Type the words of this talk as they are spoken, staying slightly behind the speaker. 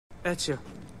Ezio,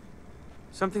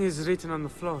 something is written on the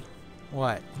floor.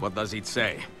 What? What does it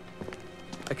say?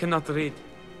 I cannot read.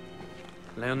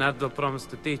 Leonardo promised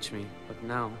to teach me, but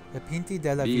now... The Pinti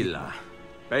della Villa.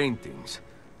 Paintings.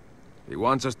 He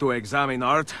wants us to examine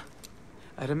art?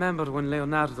 I remember when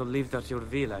Leonardo lived at your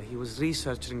villa, he was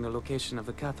researching the location of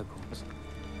the catacombs.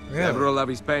 Really? Several of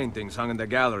his paintings hung in the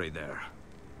gallery there.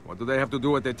 What do they have to do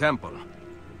with the temple?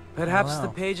 Perhaps Oh, the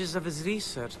wow. pages of his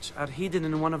research are hidden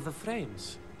in one of the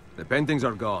frames. The paintings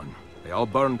are gone. They all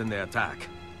burned in the attack.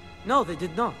 No, they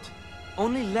did not.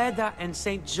 Only Leda and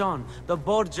St. John, the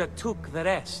Borgia, took the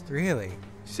rest. Really?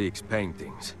 6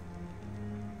 paintings.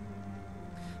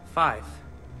 5.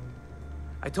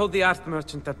 I told the art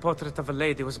merchant that Portrait of a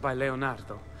Lady was by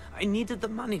Leonardo. I needed the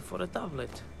money for a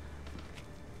doublet.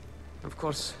 Of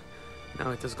course,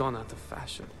 now it has gone out of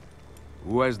fashion.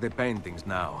 Who has the paintings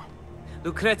now?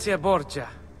 Lucrezia Borgia,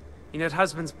 in her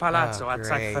husband's palazzo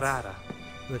outside great. Ferrara.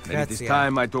 Then it is Lucrezia.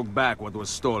 time I took back what was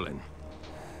stolen.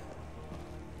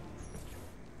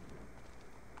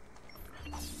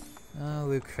 Oh,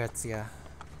 Lucrezia.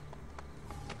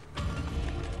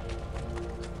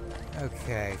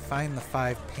 Okay, find the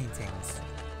 5 paintings.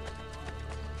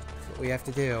 That's what we have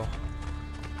to do.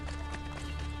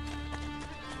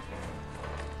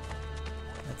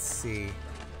 Let's see.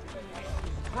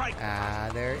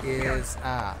 There is...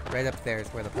 right up there is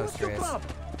where the poster is.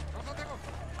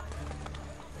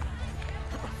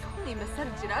 Only Messer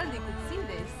Giraldi could see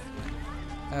this.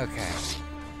 Okay.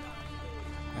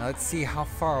 Now let's see how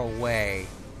far away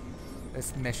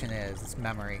this mission is, this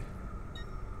memory.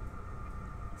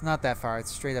 It's not that far,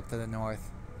 it's straight up to the north.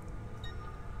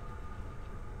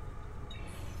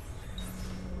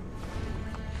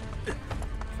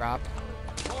 Drop.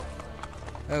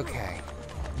 Okay.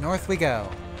 North we go.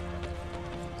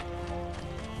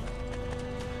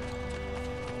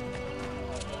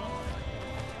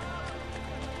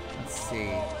 Let's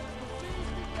see.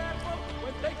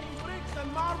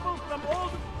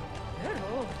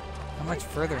 How much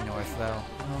further north, though?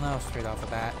 I don't know straight off the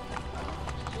bat.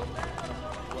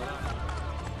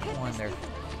 I wonder.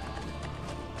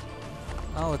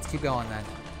 Oh, let's keep going then.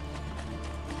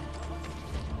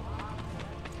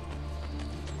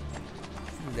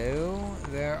 Hello?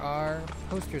 There are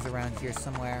posters around here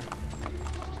somewhere.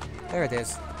 There it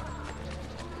is.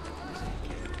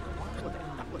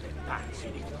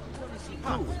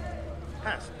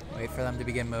 Wait for them to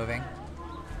begin moving.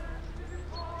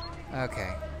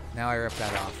 Okay, now I rip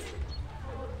that off.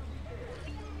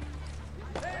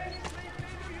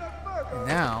 And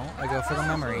now I go for the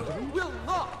memory.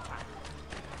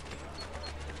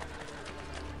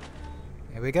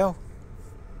 Here we go.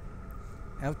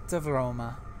 Out of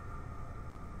Roma.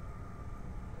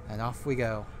 And off we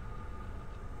go.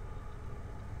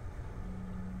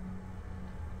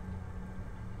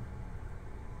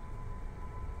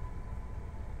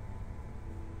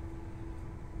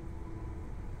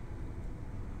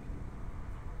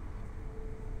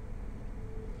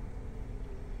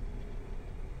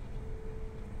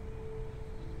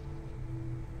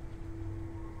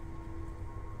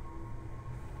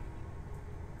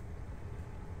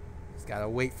 Just gotta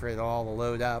wait for it all to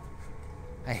load up.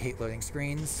 I hate loading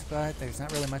screens, but there's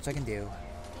not really much I can do.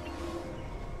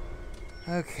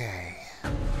 Okay.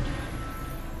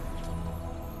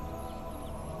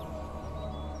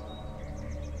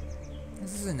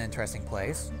 This is an interesting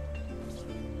place.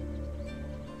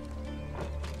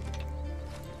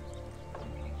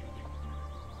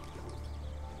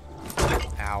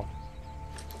 Ow.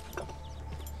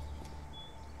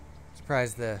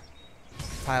 Surprised the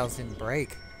tiles didn't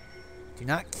break. Do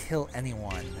not kill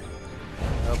anyone.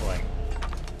 Oh boy.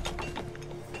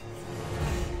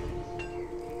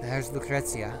 There's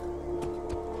Lucrezia.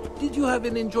 Did you have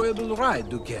an enjoyable ride,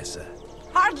 Duchessa?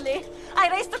 Hardly. I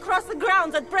raced across the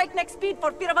grounds at breakneck speed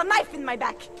for fear of a knife in my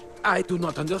back. I do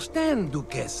not understand,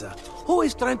 Duchessa. Who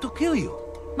is trying to kill you?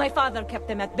 My father kept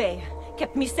them at bay,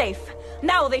 kept me safe.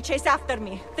 Now they chase after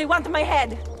me. They want my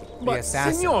head. The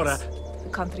assassins. Signora... The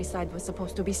countryside was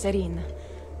supposed to be serene.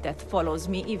 Death follows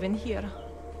me even here.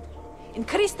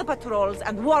 Increase the patrols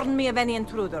and warn me of any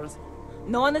intruders.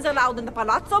 No one is allowed in the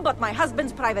palazzo but my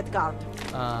husband's private guard.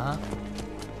 Uh-huh.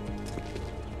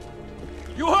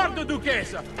 You heard the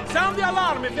Duchessa! Sound the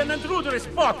alarm if an intruder is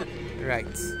spotted! Right.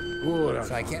 Poor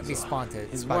So I can't be spotted.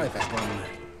 His spotted wife then.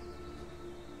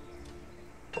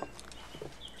 won.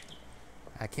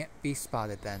 I can't be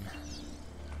spotted then.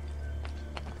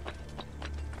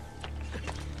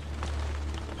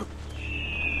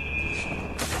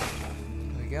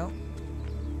 There we go.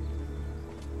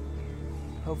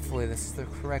 Hopefully this is the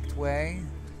correct way.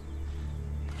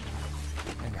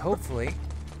 And hopefully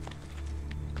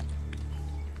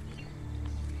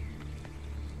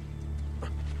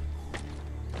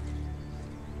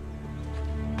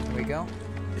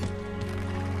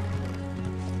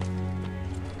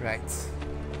Right.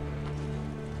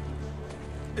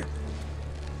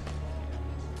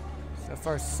 So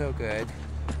far, so good.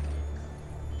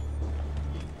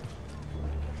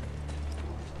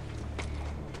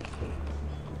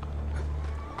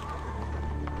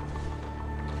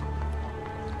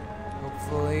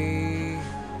 Hopefully...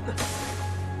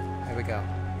 There we go.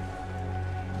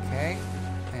 Okay.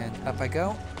 And up I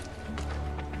go.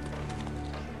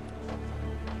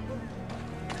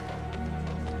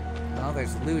 Well,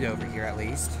 there's loot over here at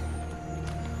least.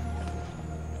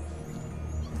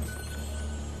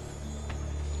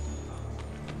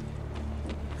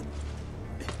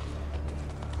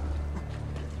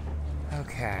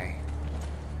 Okay.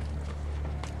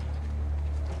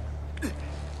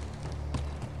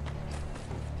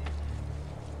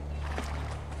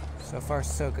 So far,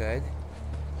 so good.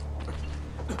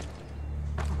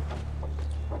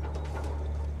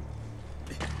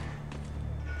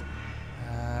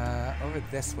 Over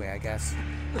this way, I guess.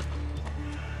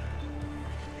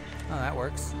 Oh, that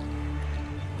works.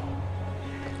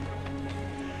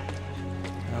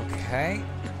 Okay.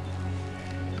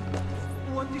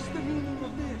 What is the meaning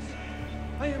of this?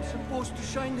 I am supposed to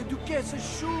shine the Duchessa's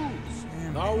shoes.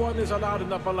 No one is allowed in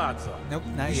the palazzo. Nope,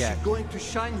 not Is yet. she going to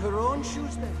shine her own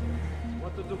shoes then?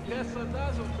 What the Duchessa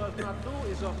does or does not do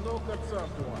is of no concern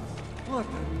to us. What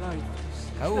a night this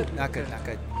is. Oh, not good, not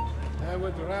good. I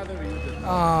would rather you did not.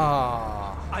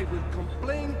 Oh. I will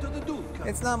complain to the Duke.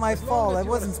 It's not my As long fault. as I you are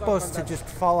wasn't stuck supposed on to that- just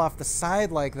fall off the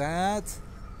side like that.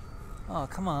 Oh,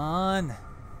 come on.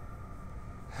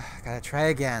 Gotta try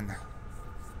again.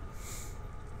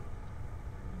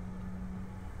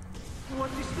 What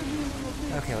is the meaning of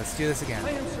this? Okay, let's do this again.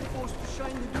 I am supposed to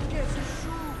shine the Duchessa's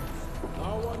shoes.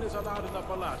 No one is allowed in the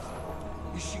palazzo.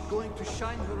 Is she going to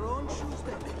shine her own shoes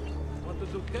then? What the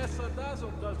Duchessa does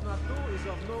or does not do is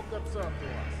of no concern to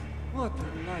us. What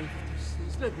a life this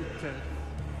is, let me tell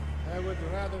you. I would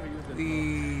rather you did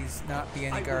Please not be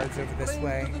any guards over this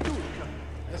way. To the Duke.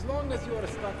 As long as you are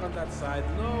stuck on that side,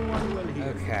 no one will hear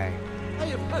you. Okay. I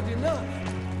have had enough.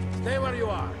 Stay where you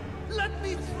are. Let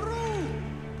me through!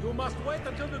 You must wait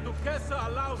until the Duchessa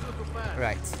allows you to pass.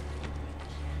 Right.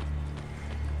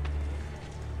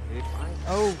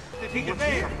 Oh,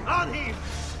 On him!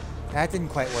 that didn't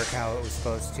quite work how it was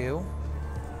supposed to.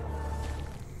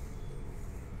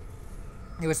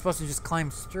 It was supposed to just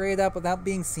climb straight up without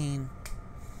being seen.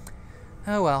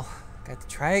 Oh well, got to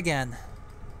try again.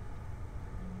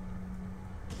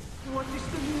 What is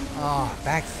the meaning? Oh,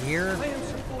 back here? I am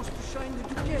supposed to shine the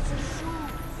Duchessa's shoes.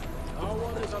 No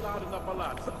one is allowed in the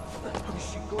palazzo. Is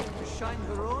she going to shine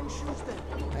her own shoes then?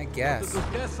 I What guess. the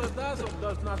Duchessa does or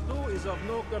does not do is of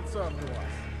no concern to us.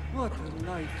 What a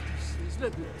night this is,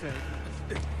 let me tell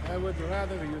you. I would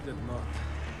rather you did not.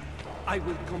 I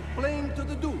will complain to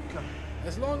the Duke.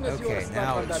 As long as you are Okay, stuck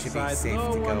now on it that should be side, safe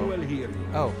no to one go. will hear you.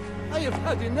 Oh, I have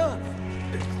had enough.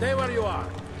 Stay where you are.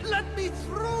 Let me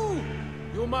through!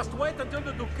 You must wait until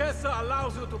the Duchessa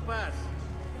allows you to pass.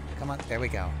 come on, there we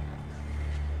go.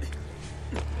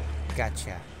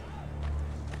 Gotcha.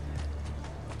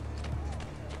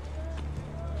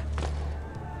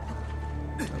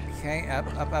 Okay, up,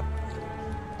 up, up.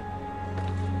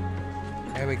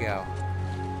 There we go.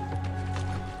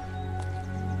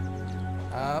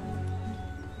 Up.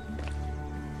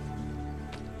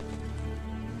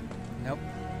 Nope,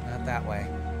 not that way.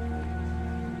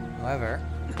 However...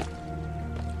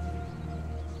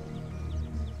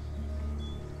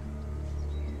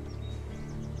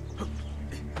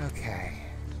 Okay.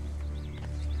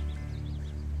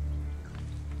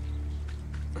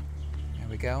 There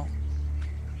we go.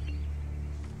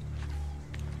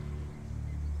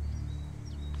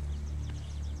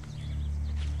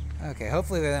 Okay,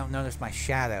 hopefully they don't notice my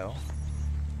shadow.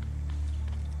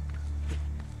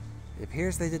 It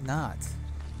appears they did not.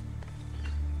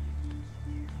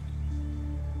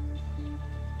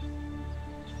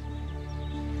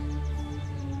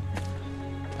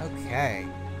 Okay.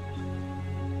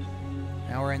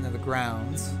 Now we're into the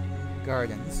grounds,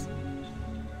 gardens.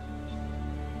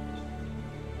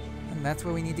 And that's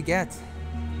where we need to get.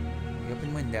 The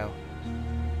open window.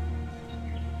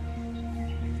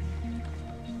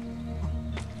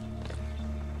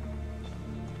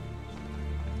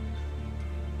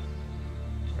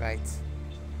 Right.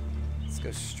 Let's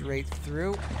go straight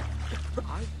through.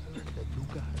 I heard that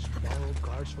Luca has borrowed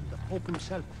guards from the Pope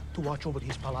himself to watch over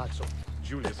his palazzo.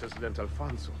 Julius has lent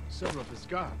Alfonso several of his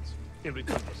guards in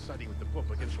return for siding with the Pope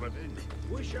against Ravenna.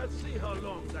 We shall see how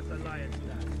long that alliance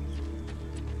lasts.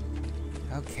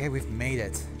 Okay, we've made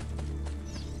it.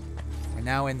 We're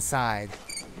now inside.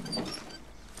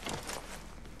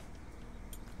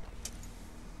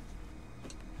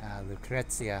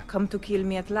 Lucrezia. Come to kill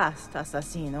me at last,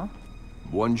 assassino?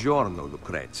 Buongiorno,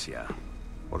 Lucrezia.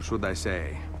 Or should I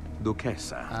say,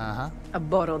 Duchessa. Uh-huh. A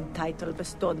borrowed title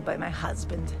bestowed by my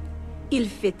husband.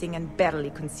 Ill-fitting and barely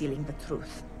concealing the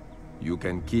truth. You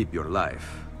can keep your life.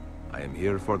 I am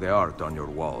here for the art on your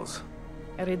walls.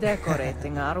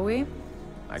 Redecorating, are we?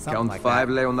 I Something count like 5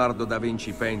 that. Leonardo da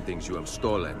Vinci paintings you have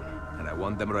stolen, and I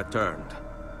want them returned.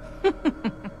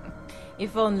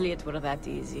 If only it were that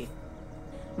easy.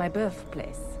 My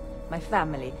birthplace, my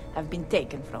family have been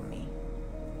taken from me.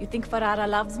 You think Ferrara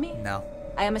loves me? No.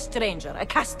 I am a stranger, a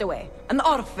castaway, an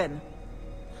orphan.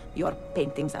 Your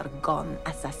paintings are gone,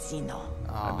 assassino.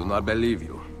 I do not believe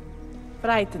you.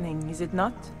 Frightening, is it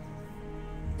not?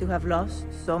 To have lost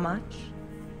so much?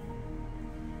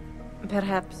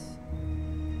 Perhaps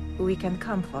we can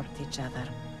comfort each other.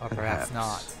 Or perhaps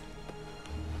not.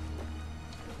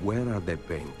 Where are the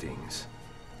paintings?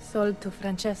 Sold to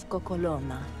Francesco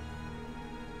Colonna.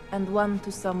 And one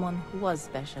to someone who was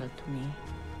special to me.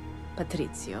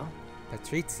 Patrizio.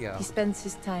 Patrizio. He spends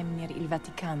his time near Il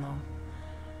Vaticano.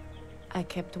 I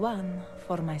kept one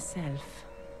for myself.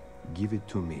 Give it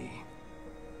to me.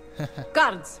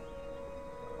 Guards!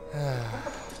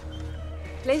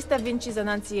 Place Da Vinci's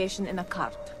Annunciation in a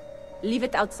cart. Leave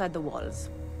it outside the walls.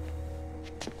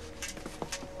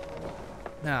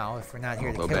 Now, if we're not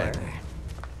here to Molto kill her. bene.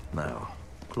 Now,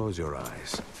 close your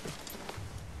eyes.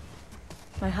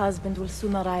 My husband will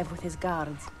soon arrive with his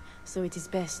guards, so it is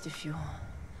best if you...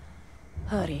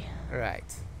 hurry.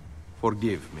 Right.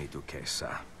 Forgive me,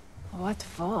 Duchessa. What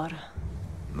for?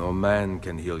 No man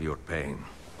can heal your pain.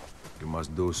 You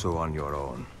must do so on your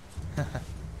own.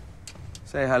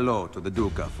 Say hello to the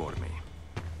Duca for me.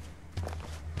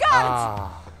 Guards!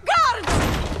 Ah,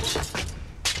 Guards!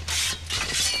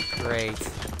 great.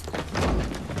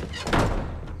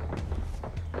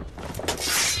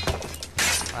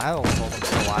 That'll hold them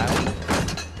for a while.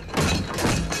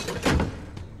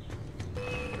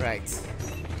 Right.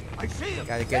 I see him.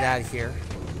 Gotta get out of here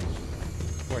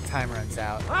before time runs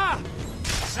out. Ah!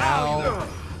 Ow.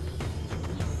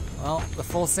 Well, the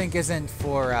full sync isn't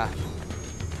for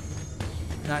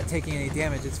not taking any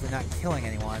damage, it's for not killing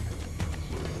anyone.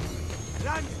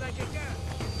 Lunge like a cat.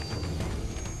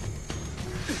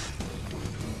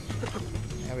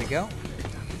 There we go.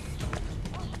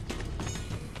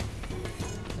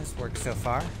 This works so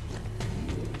far.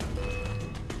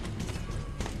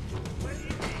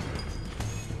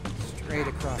 Straight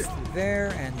across through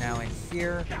there, and now in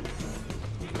here.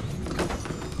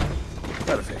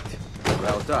 Perfect.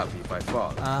 Route up if I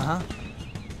fall. Uh-huh.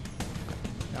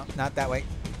 No, not that way.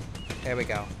 There we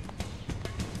go.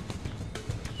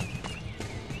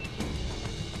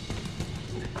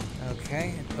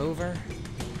 Okay, and over.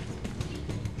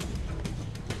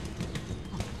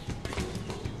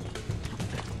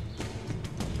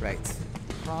 Right.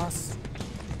 Cross.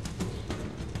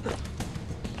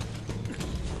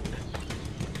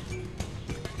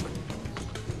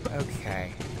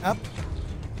 Okay. Up.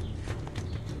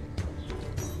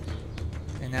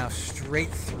 And now straight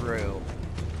through.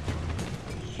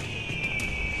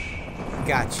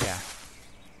 Gotcha.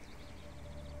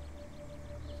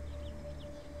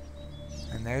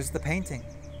 And there's the painting.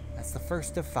 That's the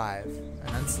first of 5.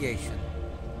 Annunciation.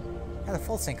 Got a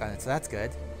full sync on it, so that's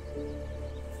good.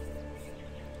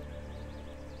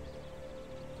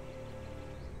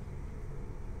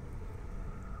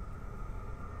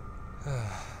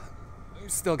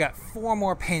 We've still got 4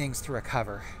 more paintings to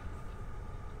recover.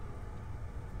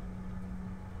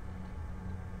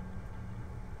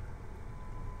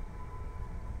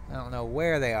 I don't know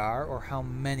where they are or how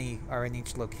many are in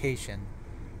each location.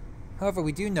 However,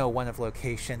 we do know one of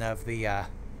location of the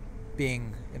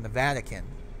being in the Vatican.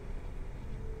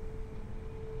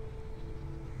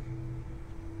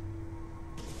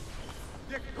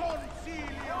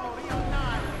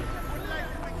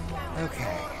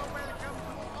 Okay.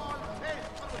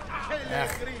 Ugh.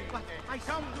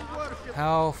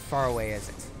 How far away is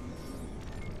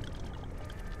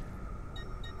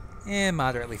it?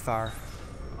 Moderately far.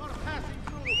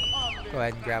 Go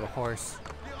ahead and grab a horse.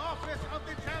 The office of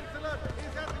the Chancellor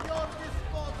is at your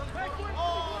disposal for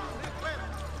all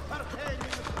requests pertaining to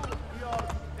your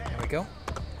death. There we go.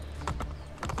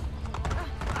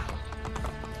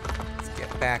 Let's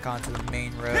get back onto the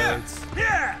main roads.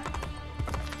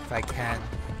 If I can.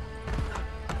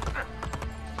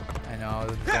 I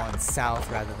know, going south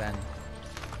rather than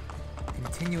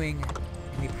continuing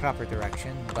in the proper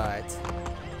direction, but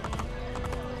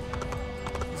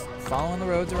just following the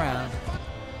roads around.